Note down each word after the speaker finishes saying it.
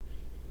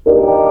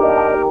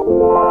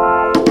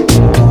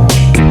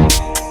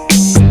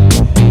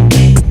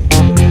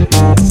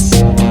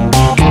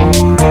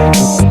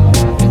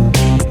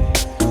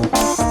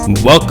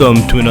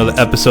Welcome to another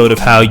episode of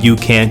How You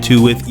Can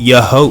Too with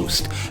your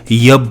host,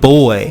 your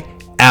boy,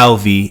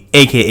 Alvy,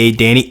 aka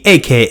Danny,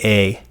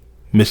 aka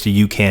Mr.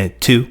 You Can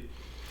Too.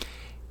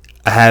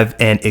 I have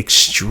an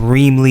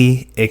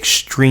extremely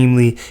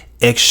exciting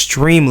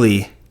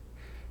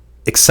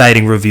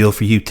reveal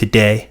for you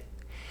today.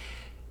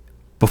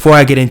 Before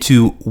I get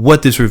into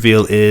what this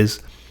reveal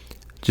is,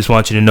 just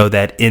want you to know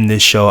that in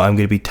this show, I'm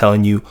going to be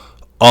telling you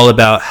all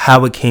about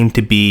how it came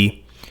to be,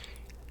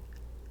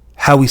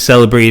 how we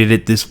celebrated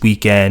it this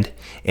weekend,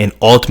 and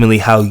ultimately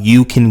how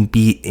you can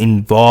be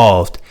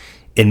involved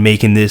in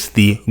making this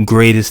the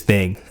greatest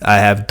thing I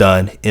have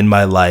done in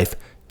my life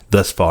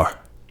thus far.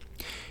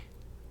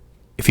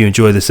 If you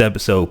enjoy this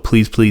episode,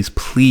 please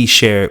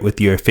share it with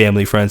your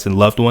family, friends, and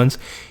loved ones.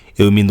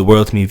 It would mean the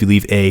world to me if you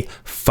leave a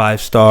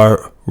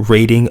 5-star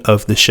rating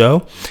of the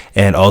show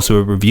and also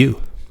a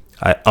review.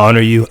 I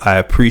honor you, I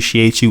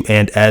appreciate you,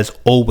 and as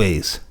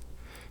always,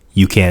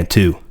 you can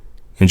too.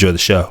 Enjoy the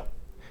show.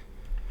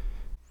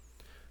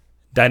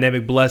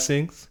 Dynamic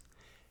blessings.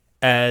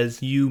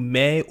 As you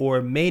may or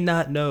may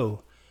not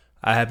know,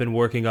 I have been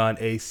working on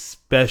a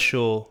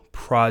special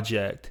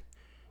project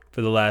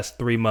for the last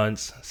 3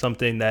 months,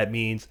 something that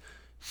means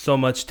so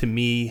much to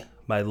me,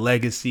 my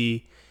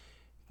legacy,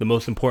 the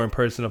most important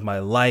person of my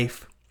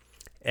life.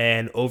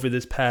 And over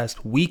this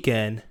past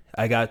weekend,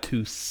 I got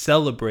to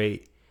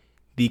celebrate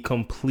the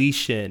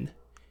completion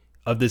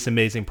of this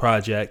amazing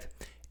project.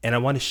 And I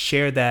want to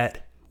share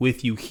that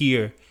with you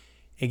here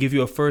and give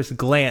you a first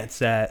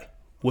glance at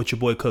what your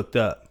boy cooked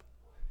up.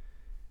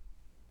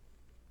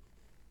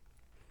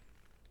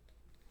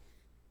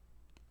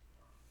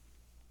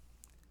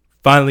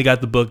 Finally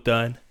got the book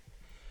done.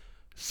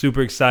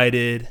 Super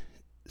excited,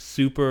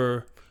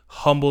 super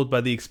humbled by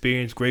the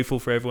experience, grateful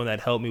for everyone that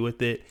helped me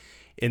with it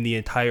in the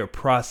entire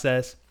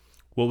process.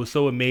 What was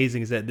so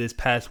amazing is that this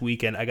past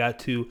weekend, I got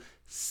to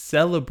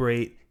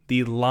celebrate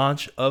the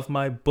launch of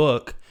my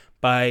book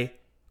by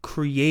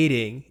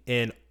creating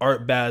an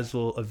Art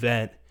Basel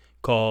event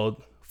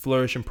called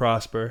Flourish and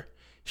Prosper.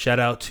 Shout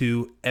out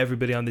to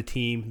everybody on the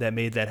team that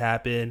made that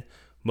happen.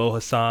 Mo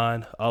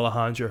Hassan,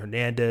 Alejandro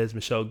Hernandez,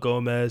 Michelle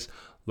Gomez,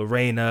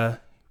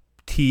 Lorena,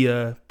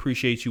 Tia,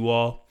 appreciate you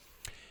all.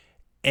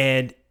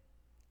 And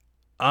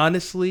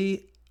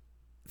honestly,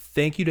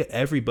 thank you to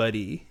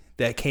everybody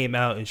that came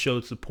out and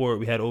showed support.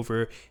 We had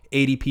over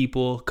 80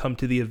 people come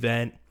to the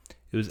event.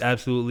 It was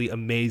absolutely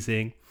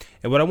amazing.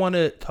 And what I want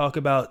to talk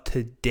about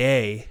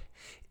today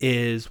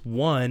is,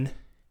 one,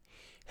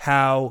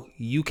 how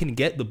you can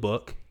get the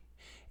book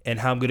and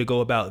how I'm going to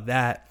go about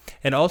that.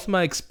 And also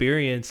my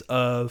experience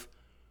of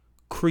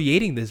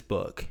creating this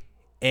book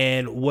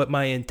and what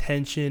my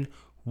intention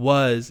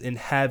was in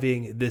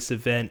having this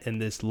event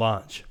and this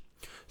launch.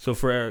 So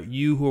for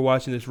you who are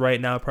watching this right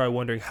now, probably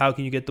wondering, how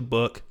can you get the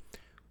book?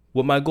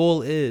 What my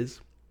goal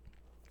is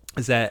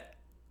that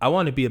I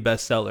want to be a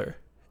bestseller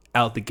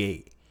out the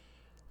gate.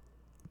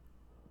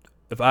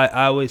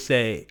 I always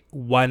say,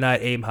 why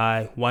not aim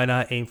high? Why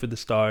not aim for the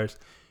stars?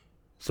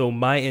 So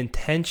my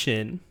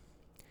intention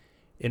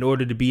in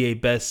order to be a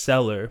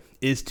bestseller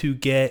is to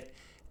get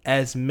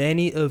as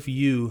many of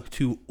you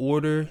to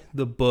order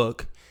the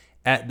book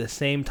at the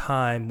same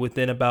time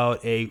within about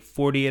a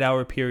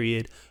 48-hour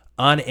period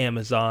on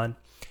Amazon.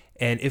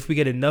 And if we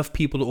get enough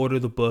people to order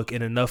the book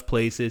in enough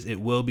places, it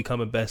will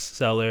become a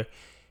bestseller.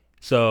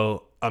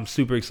 So I'm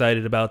super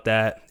excited about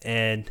that.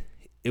 And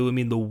it would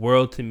mean the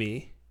world to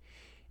me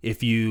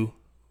if you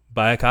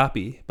buy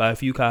a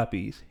few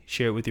copies,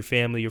 share it with your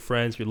family, your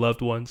friends, your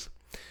loved ones.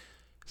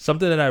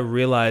 Something that I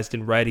realized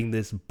in writing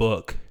this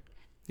book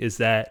is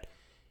that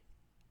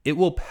it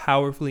will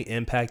powerfully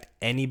impact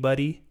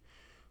anybody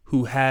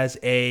who has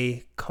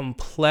a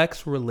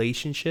complex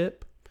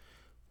relationship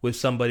with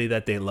somebody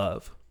that they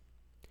love.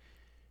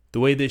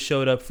 The way this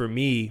showed up for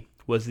me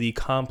was the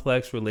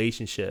complex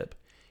relationship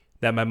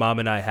that my mom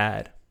and I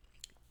had.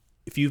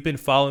 If you've been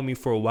following me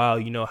for a while,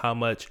 you know how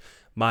much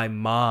my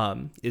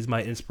mom is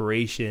my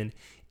inspiration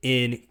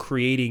in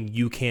creating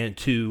You Can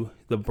Too,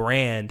 the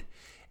brand,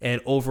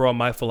 and overall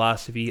my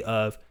philosophy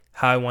of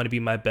how I want to be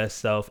my best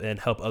self and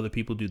help other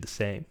people do the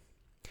same.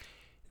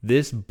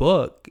 This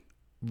book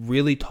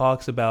really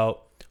talks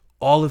about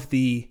all of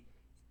the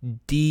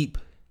deep,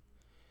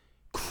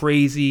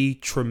 crazy,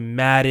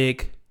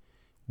 traumatic,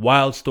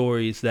 wild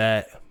stories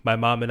that my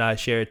mom and I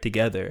shared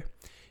together.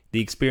 The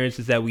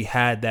experiences that we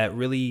had that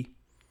really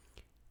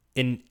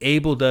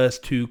enabled us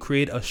to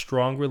create a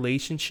strong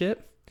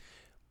relationship,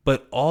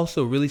 but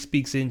also really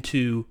speaks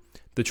into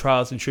the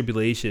trials and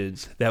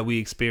tribulations that we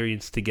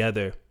experienced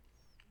together.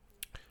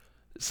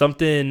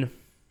 Something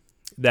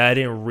that I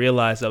didn't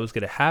realize that was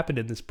going to happen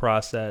in this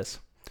process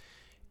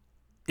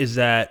is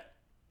that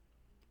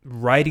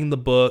writing the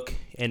book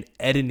and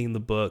editing the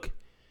book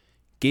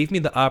gave me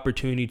the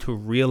opportunity to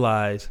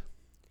realize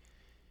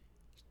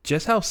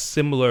just how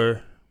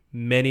similar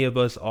many of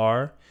us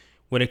are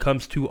when it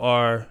comes to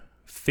our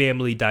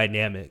family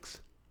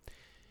dynamics.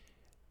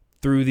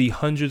 Through the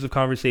hundreds of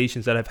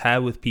conversations that I've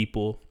had with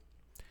people,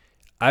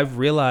 I've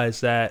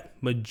realized that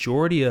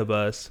majority of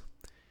us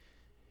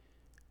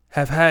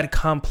have had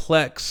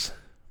complex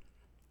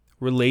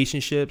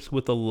relationships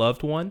with a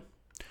loved one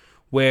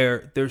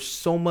where there's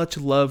so much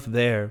love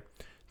there.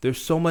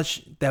 There's so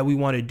much that we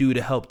want to do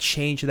to help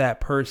change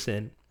that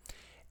person.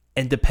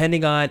 And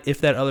depending on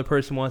if that other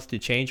person wants to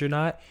change or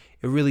not,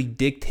 it really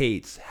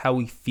dictates how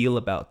we feel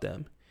about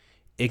them.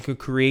 It can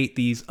create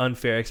these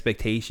unfair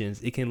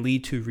expectations. It can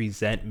lead to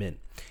resentment.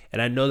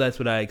 And I know that's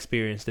what I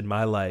experienced in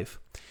my life.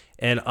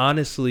 And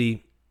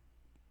honestly,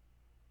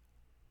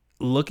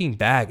 looking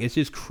back, it's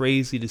just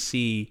crazy to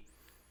see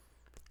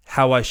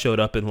how I showed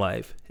up in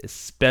life,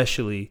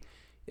 especially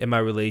in my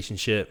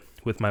relationship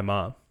with my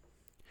mom.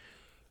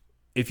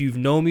 If you've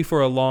known me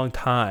for a long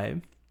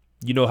time,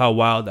 you know how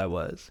wild I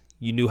was.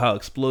 You knew how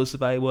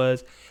explosive I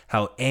was,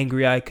 how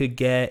angry I could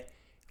get.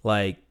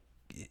 Like,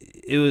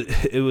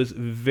 it was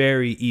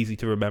very easy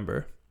to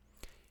remember.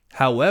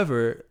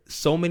 However,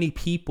 so many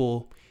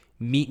people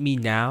meet me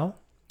now,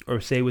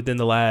 or say within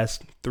the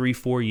last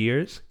 3-4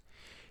 years,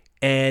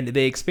 and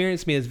they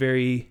experience me as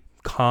very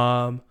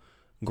calm,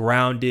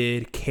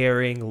 grounded,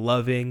 caring,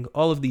 loving,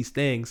 all of these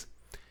things.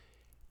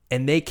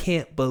 And they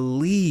can't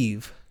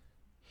believe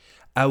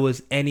I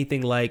was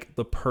anything like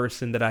the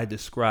person that I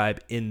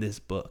describe in this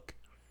book.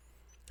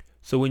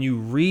 So when you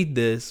read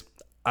this,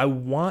 I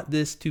want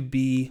this to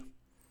be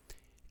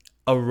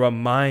a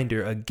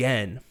reminder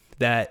again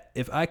that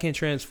if I can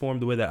transform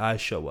the way that I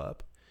show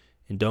up,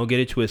 and don't get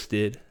it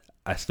twisted,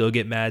 I still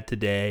get mad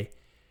today,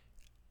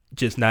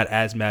 just not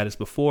as mad as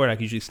before, and I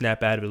can usually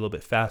snap out of it a little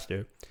bit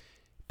faster,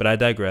 but I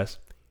digress.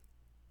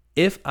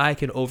 If I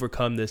can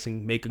overcome this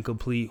and make a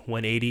complete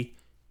 180,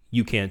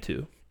 you can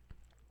too.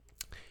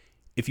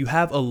 If you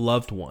have a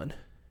loved one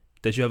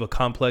that you have a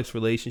complex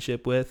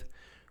relationship with,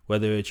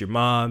 whether it's your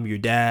mom, your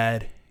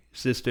dad,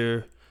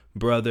 sister,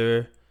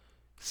 brother,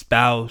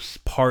 spouse,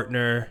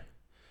 partner,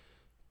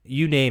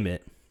 you name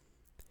it,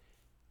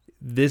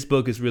 this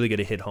book is really going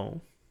to hit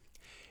home.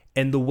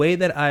 And the way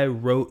that I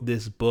wrote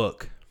this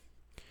book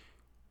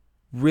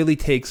really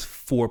takes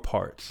 4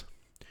 parts.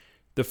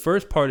 The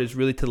first part is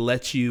really to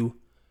let you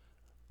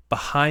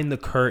behind the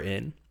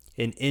curtain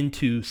and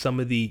into some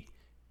of the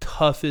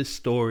toughest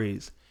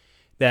stories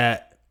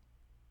that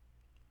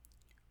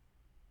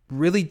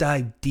really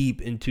dive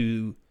deep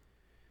into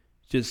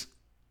just,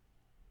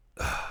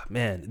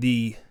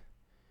 the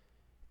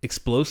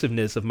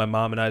explosiveness of my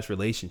mom and I's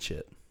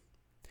relationship,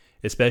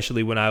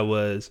 especially when I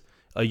was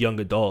a young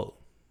adult,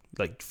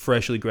 like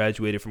freshly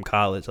graduated from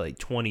college, like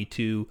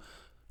 22,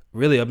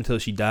 really up until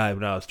she died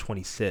when I was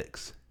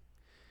 26.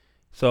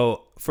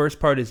 So first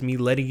part is me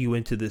letting you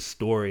into this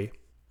story.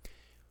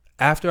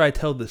 After I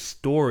tell the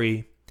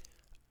story,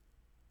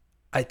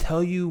 I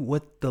tell you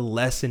what the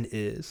lesson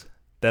is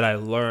that I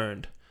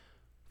learned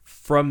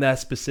from that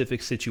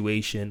specific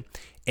situation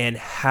and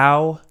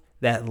how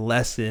that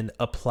lesson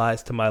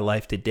applies to my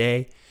life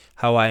today,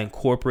 how I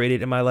incorporate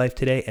it in my life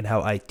today, and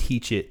how I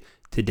teach it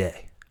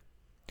today.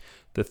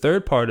 The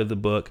third part of the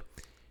book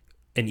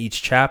in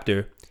each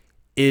chapter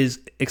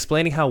is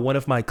explaining how one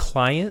of my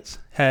clients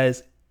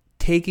has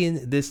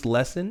taken this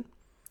lesson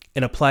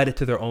and applied it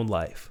to their own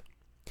life.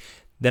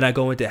 Then I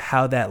go into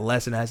how that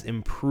lesson has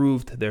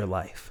improved their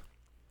life.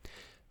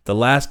 The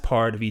last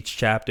part of each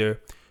chapter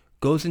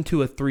goes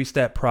into a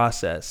 3-step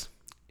process,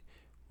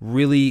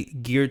 really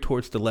geared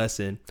towards the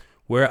lesson,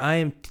 where I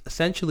am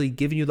essentially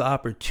giving you the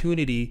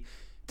opportunity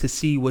to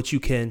see what you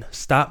can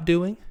stop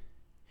doing,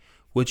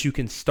 what you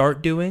can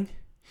start doing,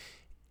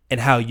 and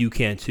how you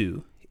can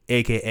too,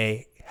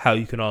 aka how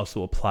you can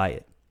also apply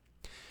it.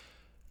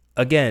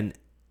 Again,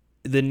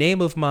 the name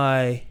of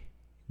my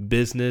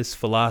business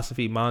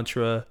philosophy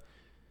mantra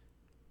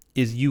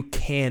is you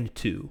can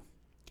too.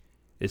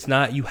 It's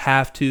not you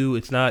have to,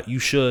 it's not you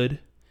should,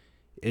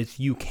 it's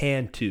you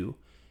can too.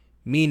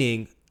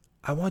 Meaning,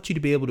 I want you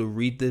to be able to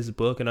read this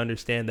book and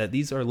understand that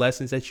these are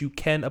lessons that you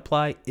can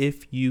apply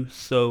if you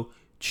so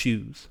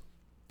choose.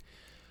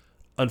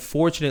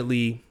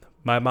 Unfortunately,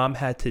 my mom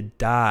had to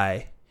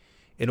die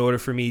in order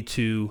for me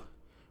to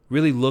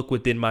really look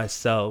within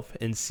myself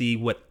and see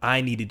what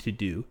I needed to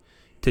do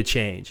to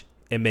change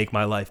and make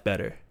my life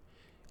better,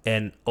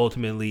 and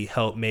ultimately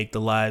help make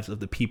the lives of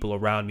the people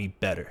around me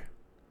better.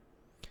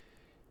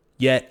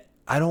 Yet,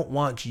 I don't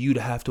want you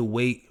to have to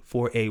wait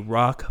for a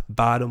rock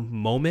bottom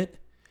moment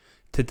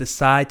to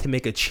decide to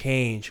make a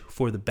change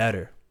for the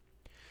better.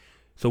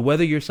 So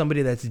whether you're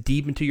somebody that's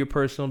deep into your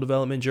personal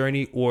development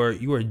journey or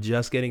you are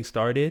just getting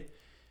started,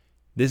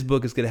 this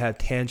book is going to have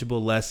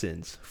tangible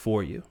lessons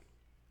for you.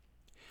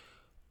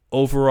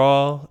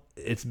 Overall,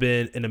 it's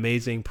been an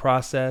amazing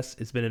process.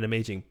 It's been an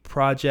amazing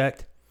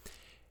project.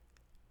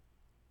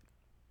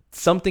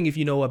 Something, if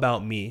you know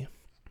about me,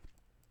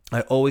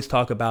 I always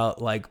talk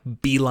about like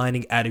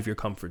beelining out of your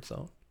comfort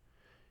zone.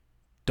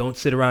 Don't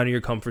sit around in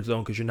your comfort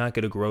zone because you're not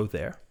going to grow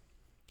there.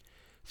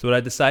 So what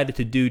I decided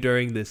to do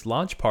during this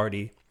launch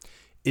party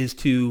is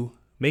to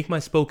make my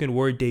spoken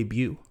word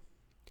debut.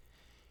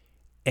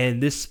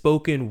 And this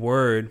spoken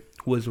word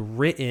was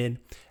written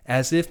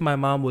as if my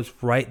mom was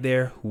right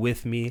there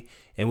with me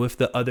and with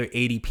the other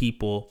 80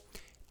 people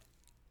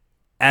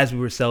as we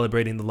were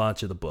celebrating the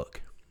launch of the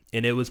book.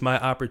 And it was my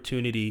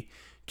opportunity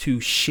to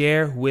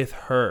share with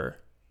her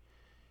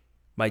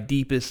my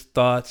deepest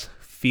thoughts,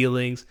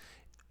 feelings,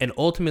 and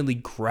ultimately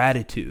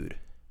gratitude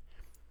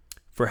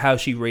for how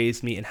she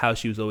raised me and how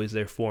she was always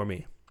there for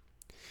me.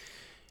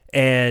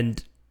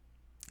 And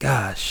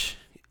gosh,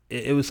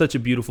 it was such a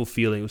beautiful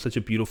feeling. It was such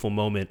a beautiful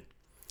moment.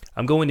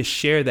 I'm going to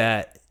share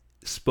that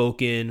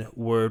spoken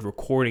word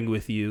recording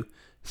with you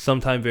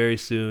sometime very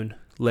soon.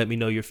 Let me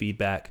know your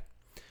feedback.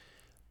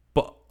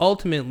 But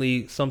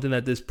ultimately, something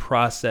that this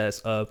process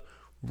of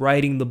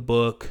writing the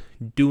book,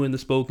 doing the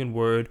spoken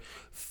word,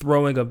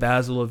 throwing a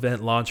Basil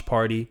event launch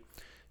party,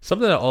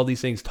 something that all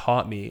these things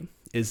taught me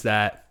is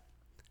that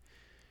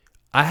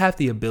I have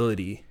the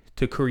ability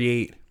to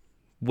create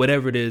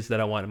whatever it is that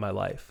I want in my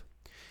life.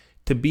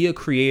 To be a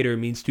creator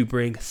means to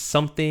bring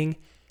something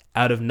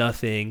out of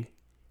nothing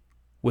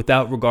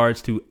without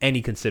regards to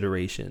any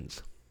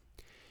considerations.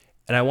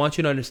 And I want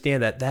you to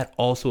understand that that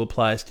also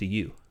applies to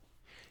you.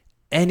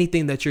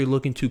 Anything that you're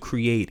looking to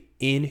create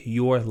in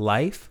your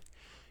life,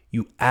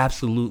 you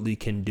absolutely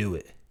can do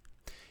it.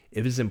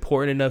 If it's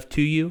important enough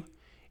to you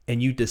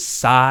and you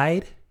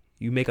decide,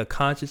 you make a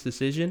conscious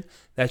decision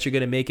that you're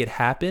going to make it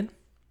happen,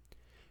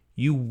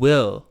 you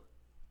will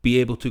be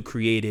able to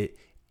create it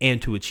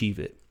and to achieve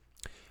it.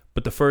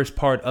 But the first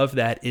part of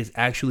that is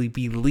actually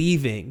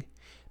believing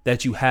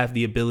that you have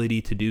the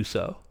ability to do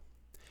so.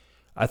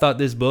 I thought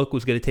this book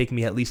was going to take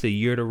me at least a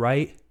year to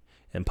write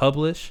and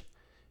publish.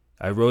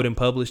 I wrote and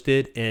published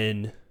it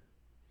in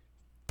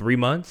 3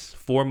 months,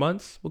 4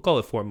 months. We'll call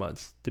it 4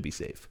 months to be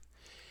safe.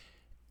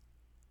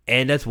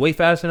 And that's way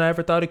faster than I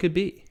ever thought it could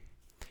be.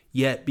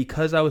 Yet,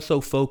 because I was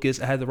so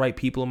focused, I had the right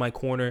people in my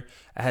corner.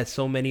 I had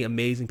so many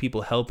amazing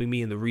people helping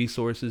me and the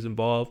resources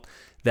involved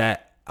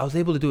that I was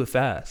able to do it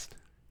fast.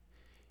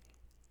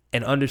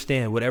 And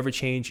understand, whatever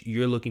change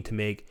you're looking to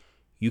make,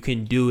 you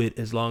can do it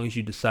as long as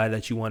you decide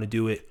that you want to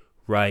do it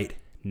right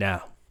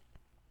now.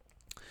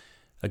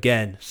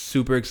 Again,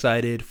 super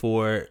excited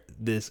for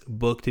this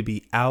book to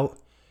be out.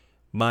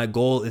 My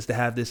goal is to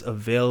have this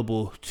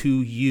available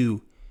to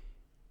you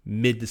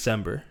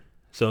mid-December.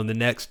 So in the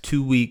next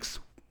 2 weeks,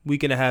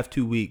 week and a half,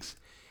 2 weeks,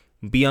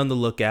 be on the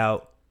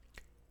lookout.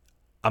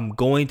 I'm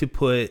going to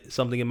put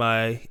something in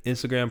my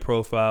Instagram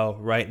profile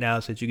right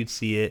now so that you can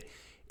see it.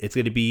 It's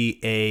going to be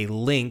a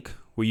link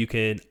where you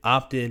can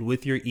opt in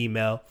with your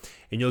email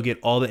and you'll get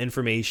all the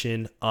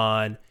information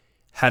on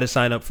how to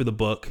sign up for the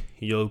book.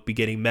 You'll be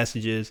getting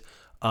messages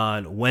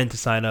on when to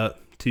sign up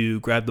to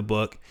grab the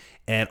book.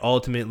 And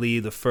ultimately,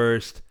 the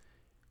first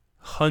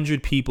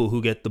 100 people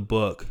who get the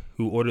book,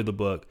 who order the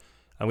book,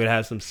 I'm going to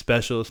have some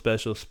special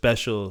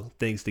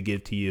things to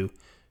give to you.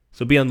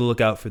 So be on the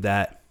lookout for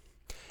that.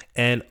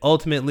 And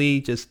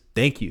ultimately, just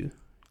thank you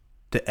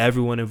to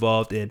everyone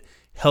involved in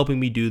helping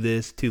me do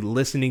this, to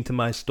listening to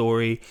my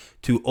story,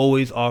 to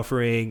always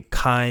offering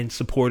kind,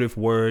 supportive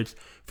words,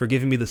 for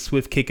giving me the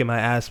swift kick in my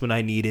ass when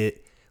I need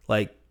it.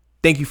 Like,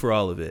 thank you for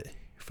all of it.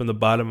 From the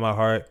bottom of my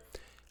heart,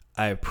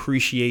 I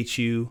appreciate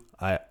you.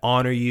 I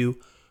honor you.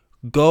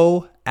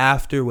 Go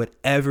after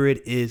whatever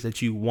it is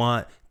that you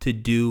want to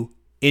do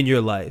in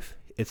your life.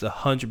 It's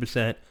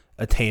 100%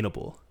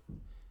 attainable.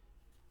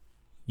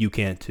 You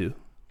can too.